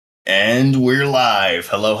And we're live.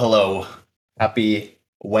 Hello, hello. Happy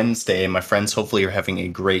Wednesday, my friends. Hopefully, you're having a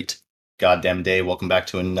great goddamn day. Welcome back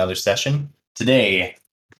to another session. Today,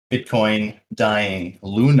 Bitcoin dying,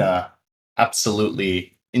 Luna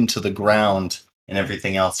absolutely into the ground, and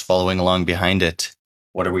everything else following along behind it.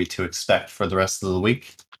 What are we to expect for the rest of the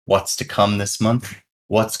week? What's to come this month?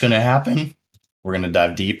 What's going to happen? We're going to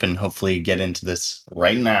dive deep and hopefully get into this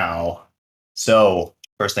right now. So,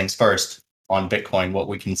 first things first, on Bitcoin, what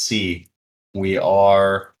we can see, we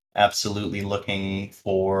are absolutely looking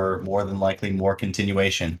for more than likely more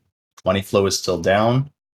continuation. Money flow is still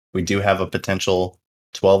down. We do have a potential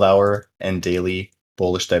 12-hour and daily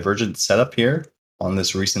bullish divergence setup here on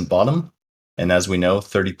this recent bottom. And as we know,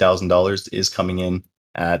 $30,000 is coming in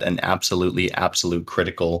at an absolute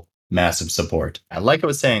critical massive support. And like I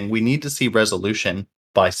was saying, we need to see resolution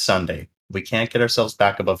by Sunday. We can't get ourselves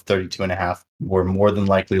back above 32.5. We're more than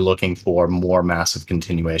likely looking for more massive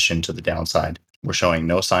continuation to the downside. We're showing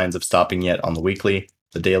no signs of stopping yet on the weekly.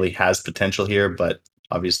 The daily has potential here, but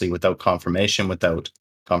obviously without confirmation of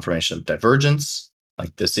divergence,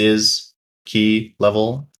 like this is key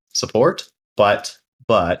level support, but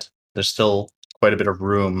there's still quite a bit of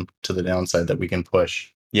room to the downside that we can push.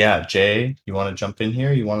 Yeah, Jay, you want to jump in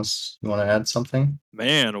here? You want to add something?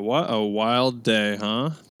 Man, what a wild day,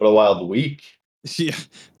 huh? What a wild week. Yeah,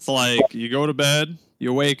 it's like you go to bed,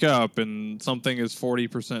 you wake up, and something is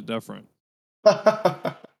 40% different.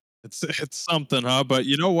 It's something, huh? But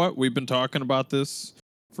you know what? We've been talking about this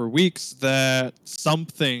for weeks that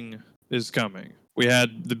something is coming. We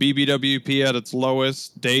had the BBWP at its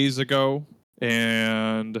lowest days ago,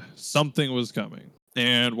 and something was coming.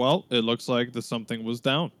 And well, it looks like the something was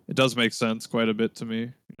down. It does make sense quite a bit to me.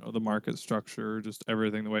 You know, the market structure, just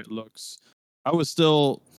everything the way it looks. I was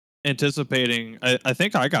still anticipating. I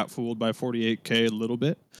think I got fooled by 48K a little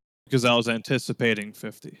bit because I was anticipating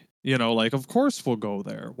 50. You know, like of course we'll go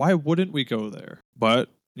there. Why wouldn't we go there? But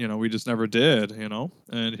you know, we just never did. You know,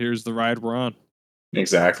 and here's the ride we're on.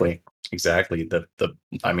 Exactly.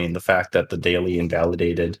 The fact that the daily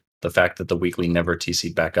invalidated, the fact that the weekly never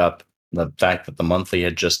TC'd back up, the fact that the monthly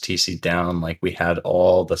had just TC'd down, like we had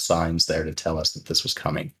all the signs there to tell us that this was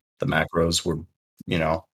coming. The macros were, you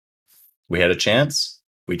know, we had a chance,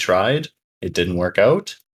 we tried, it didn't work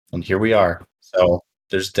out, and here we are. So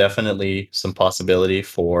there's definitely some possibility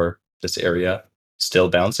for this area still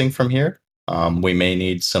bouncing from here. We may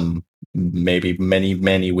need maybe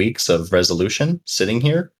many weeks of resolution sitting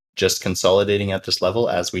here, just consolidating at this level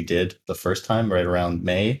as we did the first time right around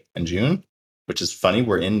May and June, which is funny.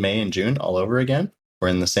 We're in May and June all over again. We're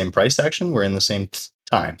in the same price action. We're in the same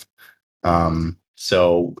time.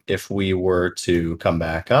 So if we were to come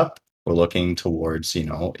back up, we're looking towards,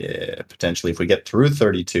 potentially if we get through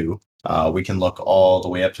 32, we can look all the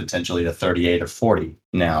way up potentially to 38 or 40.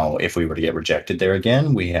 Now, if we were to get rejected there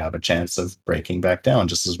again, we have a chance of breaking back down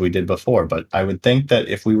just as we did before. But I would think that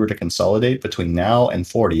if we were to consolidate between now and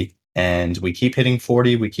 40, and we keep hitting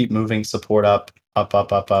 40, we keep moving support up,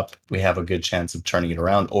 we have a good chance of turning it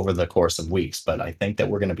around over the course of weeks. But I think that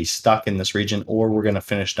we're going to be stuck in this region, or we're going to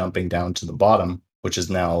finish dumping down to the bottom, which is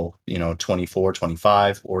now, 24,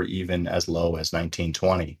 25, or even as low as 19,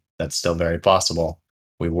 20. That's still very possible.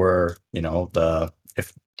 We were,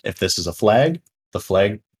 if this is a flag, the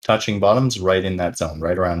flag touching bottoms right in that zone,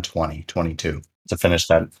 right around 20, 22 to finish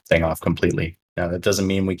that thing off completely. Now, that doesn't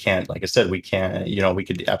mean we can't, like I said, we can't, we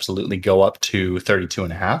could absolutely go up to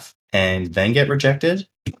 32.5 and then get rejected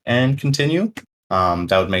and continue. That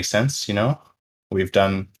would make sense. We've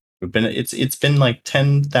been, it's been like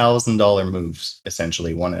 $10,000 moves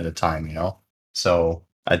essentially one at a time, So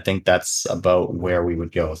I think that's about where we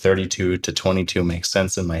would go. 32 to 22 makes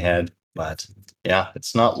sense in my head, but yeah,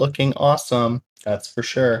 it's not looking awesome. That's for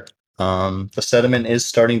sure. The sentiment is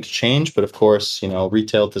starting to change, but of course,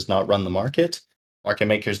 retail does not run the market. Market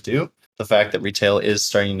makers do. The fact that retail is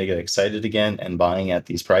starting to get excited again and buying at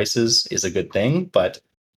these prices is a good thing, but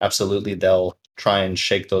absolutely they'll try and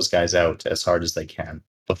shake those guys out as hard as they can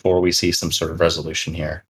before we see some sort of resolution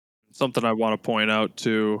here. Something I want to point out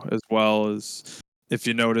too, as well, is if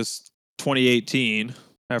you noticed 2018,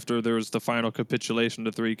 after there was the final capitulation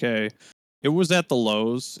to 3K, it was at the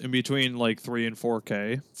lows in between like 3 and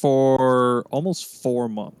 4K for almost 4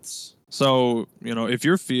 months. So, if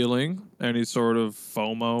you're feeling any sort of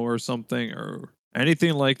FOMO or something or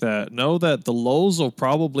anything like that, know that the lows will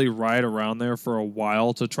probably ride around there for a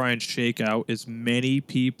while to try and shake out as many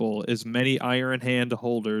people, as many iron hand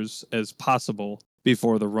holders as possible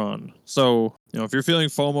before the run. So, if you're feeling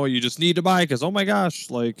FOMO, you just need to buy because, oh my gosh,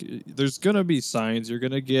 like there's going to be signs. You're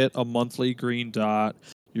going to get a monthly green dot.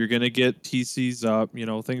 You're going to get TCs up,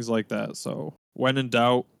 things like that. So when in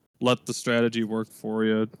doubt, let the strategy work for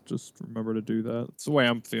you. Just remember to do that. It's the way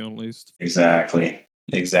I'm feeling, at least. Exactly.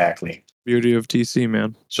 Exactly. Beauty of TC,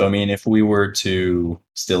 man. So, I mean, if we were to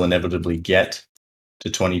still inevitably get to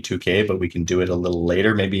 22K, but we can do it a little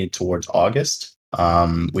later, maybe towards August,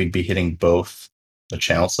 we'd be hitting both the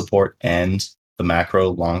channel support and the macro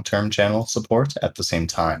long-term channel support at the same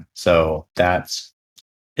time. So that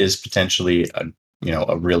is potentially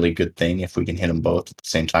a really good thing if we can hit them both at the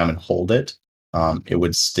same time and hold it. It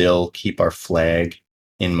would still keep our flag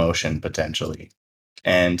in motion potentially.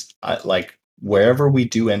 And like wherever we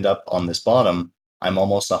do end up on this bottom, I'm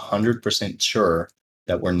almost 100% sure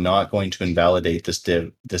that we're not going to invalidate this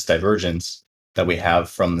divergence that we have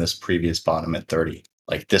from this previous bottom at 30.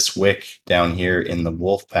 Like this wick down here in the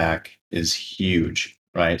wolf pack is huge,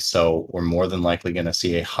 right? So we're more than likely going to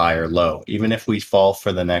see a higher low. Even if we fall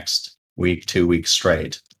for the next week, 2 weeks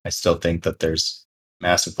straight, I still think that there's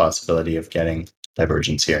massive possibility of getting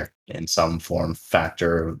divergence here in some form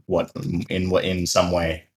factor, in some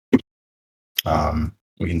way.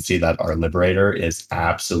 We can see that our liberator is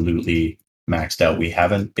absolutely maxed out. We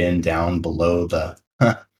haven't been down below the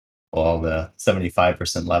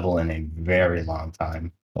 75% level in a very long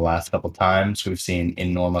time. The last couple times we've seen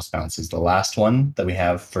enormous bounces. The last one that we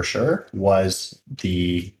have for sure was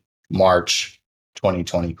the March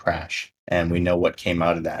 2020 crash, and we know what came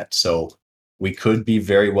out of that. So we could be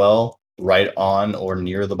very well right on or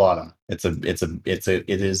near the bottom. It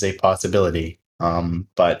is a possibility.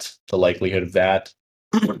 But the likelihood of that,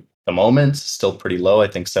 the moment, still pretty low. I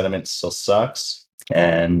think sentiment still sucks,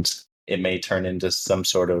 and it may turn into some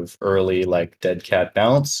sort of early like dead cat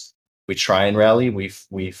bounce. We try and rally.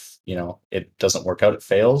 It doesn't work out. It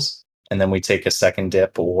fails, and then we take a second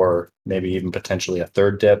dip or maybe even potentially a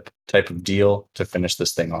third dip type of deal to finish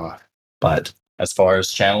this thing off. But as far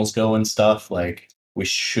as channels go and stuff, like we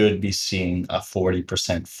should be seeing a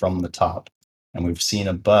 40% from the top, and we've seen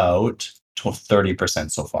about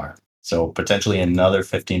 30% so far. So potentially another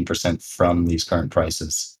 15% from these current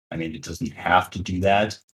prices. I mean, it doesn't have to do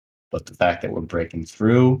that, but the fact that we're breaking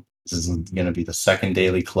through, this is going to be the second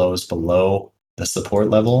daily close below the support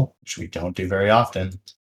level, which we don't do very often.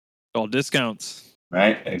 All discounts.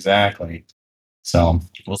 Right? Exactly. So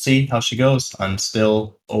we'll see how she goes. I'm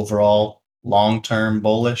still overall long-term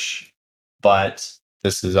bullish, but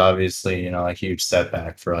this is obviously, a huge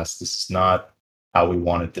setback for us. This is not how we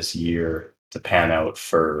wanted this year to pan out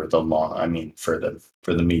for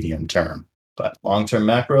the medium term. But long-term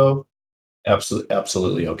macro,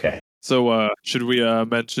 absolutely okay. So, should we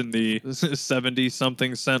mention the 70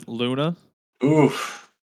 something cent Luna?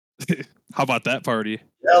 Oof. How about that party?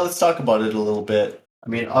 Yeah, let's talk about it a little bit. I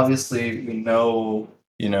mean, obviously, we know,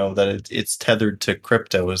 that it's tethered to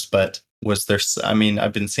cryptos, but I mean,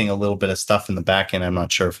 I've been seeing a little bit of stuff in the back end. I'm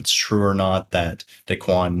not sure if it's true or not that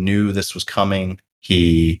Daquan knew this was coming.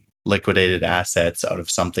 He liquidated assets out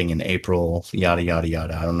of something in April, yada, yada,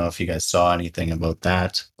 yada. I don't know if you guys saw anything about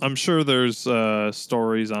that. I'm sure there's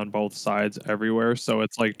stories on both sides everywhere, so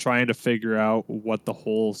it's like trying to figure out what the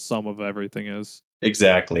whole sum of everything is.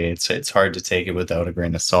 Exactly. It's hard to take it without a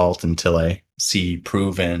grain of salt until I see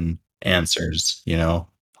proven answers, How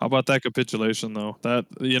about that capitulation, though?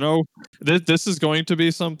 This is going to be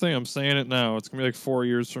something. I'm saying it now. It's gonna be like 4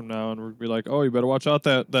 years from now, and we'll be like, "Oh, you better watch out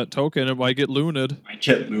that token. It might get luned." I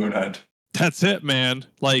get Lunad. That's it, man.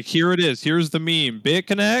 Like here it is. Here's the meme.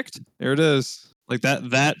 BitConnect. There it is. Like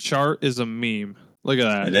that chart is a meme. Look at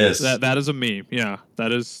that. It is. That is a meme. Yeah.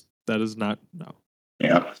 That is not no.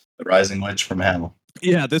 Yeah. The rising wedge from hell.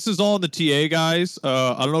 Yeah, this is all in the TA guys.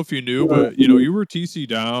 I don't know if you knew, but you were TC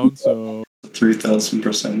down, so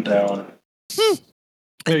 3,000% down.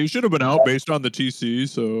 yeah, you should have been out based on the TC.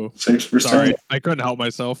 So 6%. sorry, I couldn't help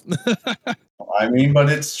myself. I mean, but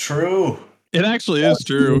it's true. It actually is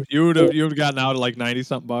true. You would have gotten out at like 90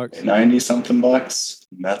 something bucks. 90 something bucks.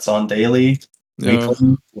 That's on daily. Yeah.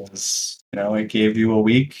 Weekly was, it gave you a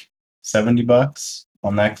week, 70 bucks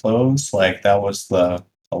on that close. Like that was the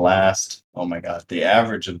last. Oh my God. The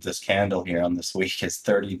average of this candle here on this week is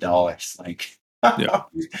 $30. Like, Yeah.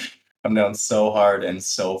 I'm down so hard and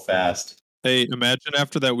so fast. Hey, imagine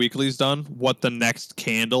after that weekly's done, what the next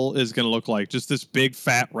candle is going to look like. Just this big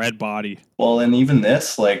fat red body. Well, and even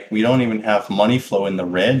this, like, we don't even have money flow in the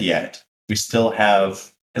red yet. We still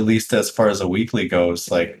have, at least as far as a weekly goes,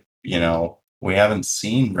 like, we haven't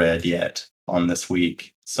seen red yet on this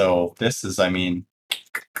week. So this is, I mean,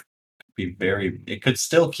 it could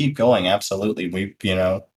still keep going. Absolutely.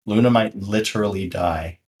 Luna might literally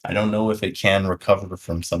die. I don't know if it can recover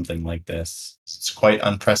from something like this. It's quite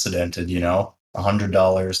unprecedented,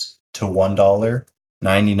 $100 to $1,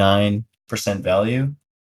 99% value.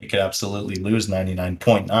 It could absolutely lose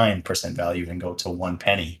 99.9% value and go to 1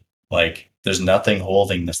 penny. Like, there's nothing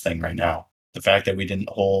holding this thing right now. The fact that we didn't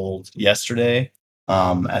hold yesterday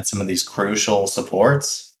at some of these crucial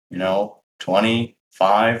supports,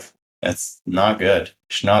 25, that's not good.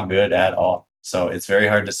 It's not good at all. So it's very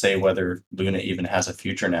hard to say whether Luna even has a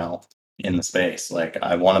future now in the space. Like,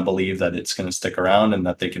 I want to believe that it's going to stick around and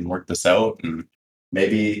that they can work this out. And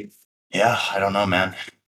maybe, yeah, I don't know, man.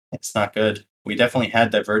 It's not good. We definitely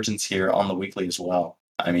had divergence here on the weekly as well.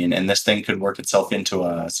 I mean, and this thing could work itself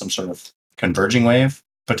into some sort of converging wave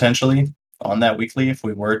potentially on that weekly if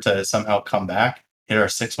we were to somehow come back, hit our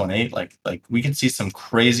 618. Like we could see some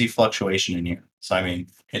crazy fluctuation in here. So I mean,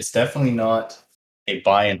 it's definitely not a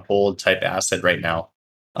buy and hold type asset right now.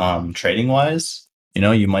 Trading wise,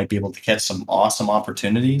 you might be able to catch some awesome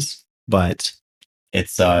opportunities, but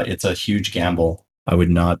it's a huge gamble. I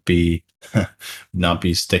would not be not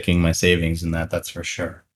be sticking my savings in that. That's for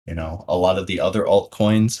sure. A lot of the other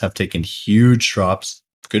altcoins have taken huge drops.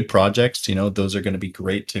 Good projects, those are going to be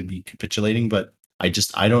great to be capitulating. But I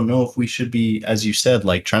don't know if we should be, as you said,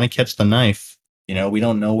 like trying to catch the knife. We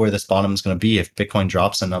don't know where this bottom is going to be. If Bitcoin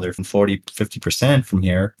drops another 40-50% from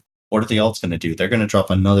here, what are the alts going to do? They're going to drop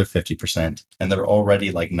another 50%, and they're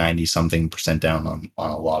already like 90 something percent down on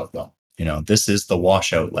a lot of them. This is the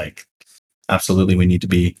washout. Like, absolutely, we need to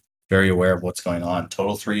be very aware of what's going on.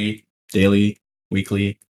 Total three, daily,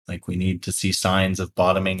 weekly. Like, we need to see signs of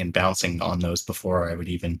bottoming and bouncing on those before I would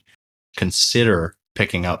even consider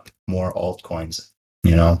picking up more altcoins.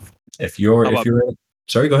 If you're, How if about you're,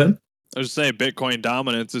 sorry, go ahead. I was saying Bitcoin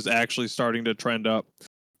dominance is actually starting to trend up.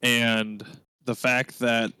 And the fact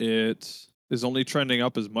that it is only trending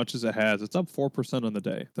up as much as it has, it's up 4% on the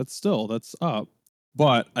day. That's up.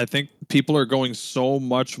 But I think people are going so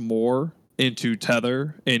much more into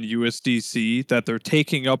Tether and USDC that they're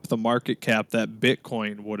taking up the market cap that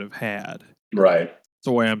Bitcoin would have had. Right. That's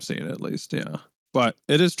the way I'm seeing it, at least. Yeah. But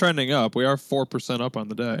it is trending up. We are 4% up on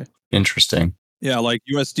the day. Interesting. Yeah, like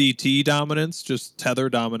USDT dominance, just Tether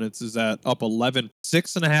dominance is at up 11.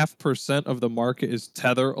 6.5% of the market is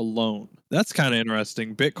Tether alone. That's kind of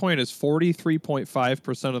interesting. Bitcoin is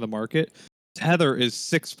 43.5% of the market. Tether is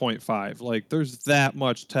 6.5. Like there's that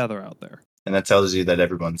much Tether out there. And that tells you that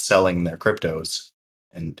everyone's selling their cryptos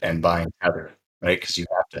and buying Tether, right? Because you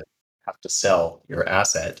have to sell your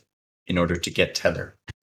asset in order to get Tether.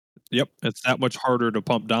 Yep, it's that much harder to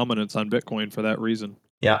pump dominance on Bitcoin for that reason.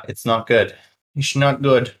 Yeah, it's not good. It's not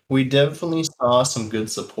good. We definitely saw some good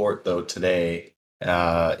support though today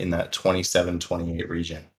in that 27-28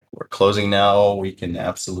 region. We're closing now. We can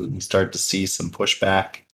absolutely start to see some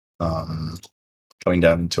pushback going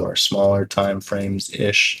down into our smaller time frames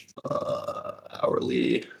ish.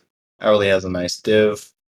 Hourly has a nice div.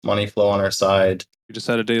 Money flow on our side. We just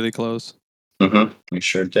had a daily close. We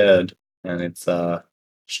sure did, and it's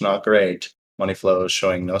not great. Money flow is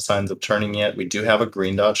showing no signs of turning yet. We do have a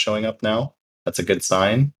green dot showing up now. That's a good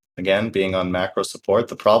sign. Again, being on macro support.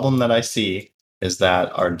 The problem that I see is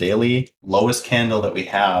that our daily lowest candle that we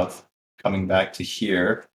have coming back to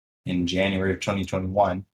here in January of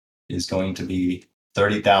 2021 is going to be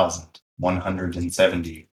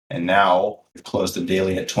 30,170. And now we've closed the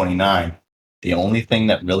daily at 29. The only thing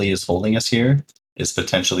that really is holding us here is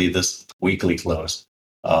potentially this weekly close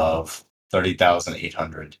of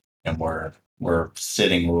 30,800, and we're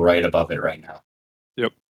sitting right above it right now.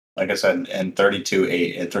 Yep. Like I said, and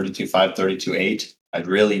 32.8 and 32.5, 32.8. I'd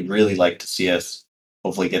really like to see us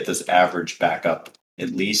hopefully get this average back up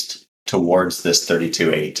at least towards this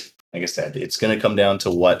 32.8. Like I said, it's going to come down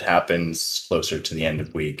to what happens closer to the end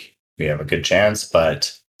of the week. We have a good chance,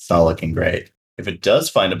 but it's not looking great. If it does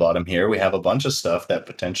find a bottom here, we have a bunch of stuff that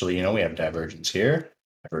potentially, we have divergence here,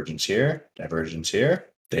 divergence here, divergence here,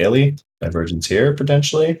 daily, divergence here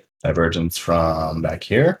potentially, divergence from back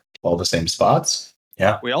here, all the same spots.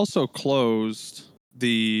 Yeah. We also closed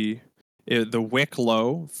the wick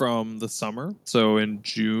low from the summer. So in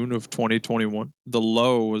June of 2021, the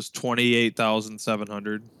low was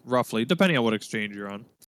 28,700 roughly, depending on what exchange you're on.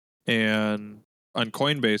 And on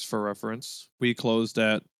Coinbase, for reference, we closed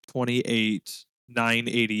at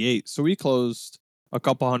 28,988. So we closed a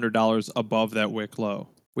couple $100 above that wick low.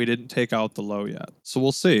 We didn't take out the low yet. So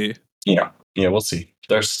we'll see. Yeah, we'll see.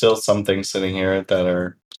 There's still some things sitting here that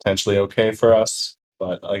are potentially okay for us,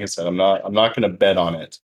 but like I said, I'm not going to bet on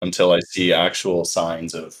it until I see actual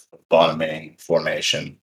signs of bottoming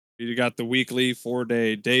formation. You got the weekly,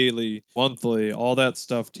 4-day, daily, monthly, all that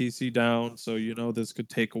stuff TC down. So this could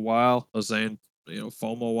take a while. I was saying,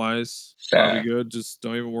 FOMO wise, probably good. Just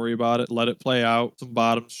don't even worry about it. Let it play out. Some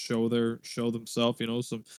bottoms show themselves.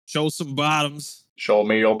 Show some bottoms. Show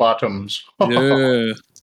me your bottoms. Yeah.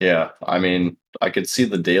 Yeah, I mean, I could see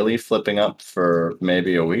the daily flipping up for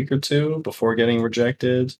maybe a week or two before getting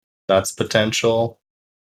rejected. That's potential,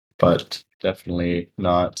 but definitely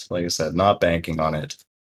not, like I said, not banking on it.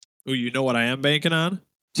 Oh, you know what I am banking on?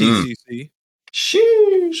 Mm. TCC.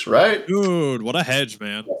 Sheesh, right? Dude, what a hedge,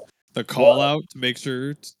 man. The call What? out to make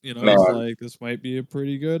sure, it's Man, like this might be a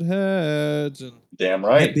pretty good hedge. And damn that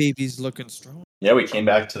right. baby's looking strong. Yeah, we came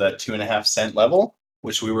back to that 2.5 cent level,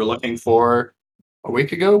 which we were looking for a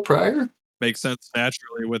week ago prior. Makes sense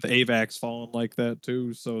naturally with AVAX falling like that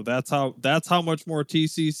too. So that's how much more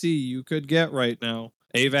TCC you could get right now.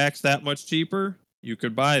 AVAX that much cheaper, you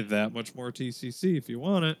could buy that much more TCC if you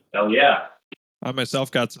want it. Hell yeah. I myself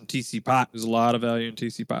got some TC pot. There's a lot of value in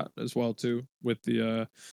TC pot as well too, with the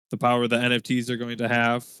power the NFTs are going to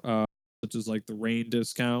have, such as like the rain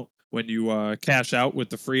discount when you cash out with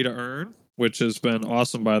the free to earn, which has been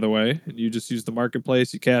awesome by the way. And you just use the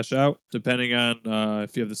marketplace, you cash out depending on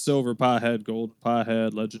if you have the silver pothead, golden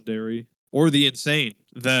pothead, legendary, or the insane,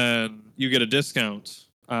 then you get a discount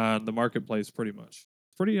on the marketplace pretty much.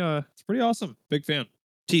 It's pretty awesome. Big fan.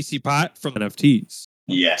 TC pot from NFTs.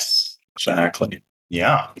 Yes, exactly.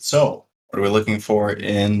 Yeah. So, what are we looking for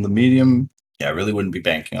in the medium? Yeah, I really wouldn't be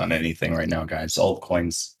banking on anything right now, guys.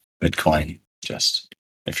 Altcoins, Bitcoin. Just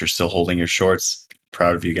if you're still holding your shorts,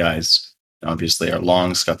 proud of you guys. Obviously, our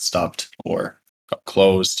longs got stopped or got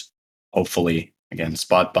closed. Hopefully, again,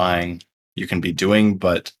 spot buying you can be doing,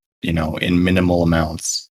 but in minimal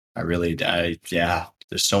amounts. Yeah,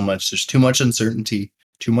 there's too much uncertainty,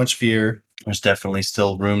 too much fear. There's definitely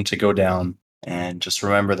still room to go down. And just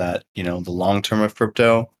remember that, the long term of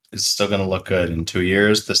crypto is still going to look good. In 2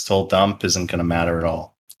 years, this whole dump isn't going to matter at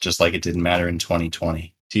all, just like it didn't matter in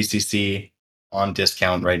 2020. TCC on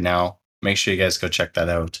discount right now. Make sure you guys go check that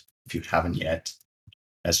out if you haven't yet.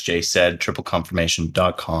 As Jay said,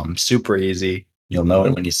 tripleconfirmation.com. Super easy. You'll know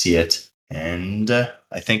it when you see it. And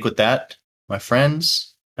I think with that, my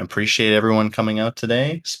friends, I appreciate everyone coming out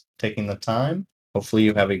today, taking the time. Hopefully,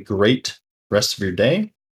 you have a great rest of your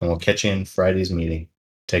day, and we'll catch you in Friday's meeting.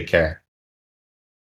 Take care.